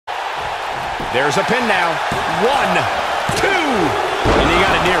There's a pin now. 1, 2. And he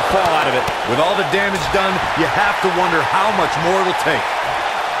got a near fall out of it. With all the damage done, you have to wonder how much more it'll take.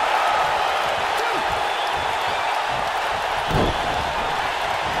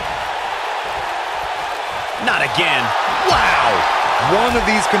 Not again. Wow. One of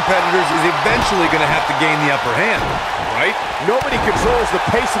these competitors is eventually going to have to gain the upper hand, right? Nobody controls the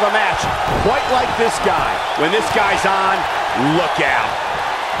pace of a match quite like this guy. When this guy's on, look out.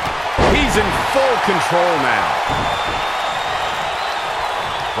 He's in full control now.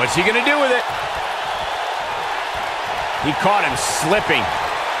 What's he going to do with it? He caught him slipping.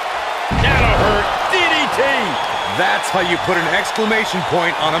 That'll hurt. DDT. That's how you put an exclamation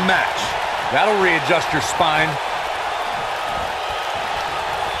point on a match. That'll readjust your spine.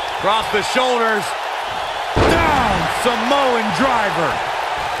 Across the shoulders. Down, Samoan driver.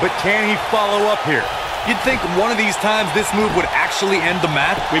 But can he follow up here? You'd think one of these times this move would actually end the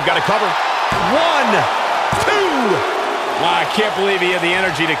match. We've got to cover. 1, 2. Wow, I can't believe he had the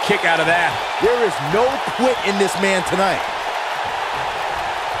energy to kick out of that. There is no quit in this man tonight.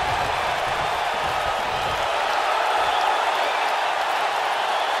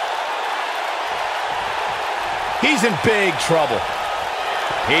 He's in big trouble.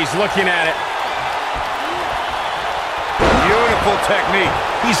 He's looking at it. Beautiful technique.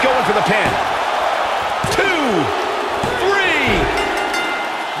 He's going for the pin. 2, 3.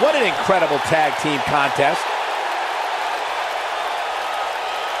 What an incredible tag team contest.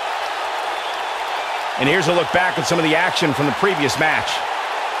 And here's a look back at some of the action from the previous match.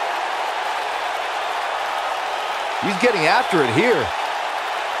 He's getting after it here.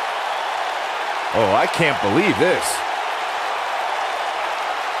 Oh, I can't believe this.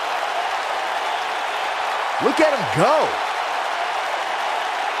 Look at him go.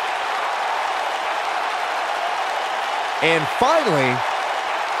 And finally,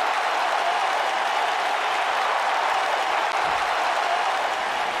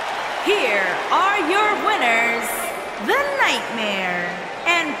 here are your winners, The Nightmare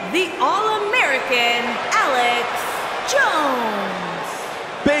and the All-American Alex Jones.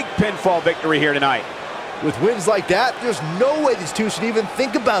 Big pinfall victory here tonight. with wins like that, there's no way these two should even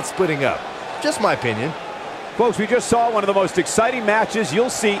think about splitting up. Just my opinion. Folks, we just saw one of the most exciting matches you'll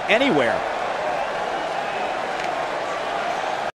see anywhere.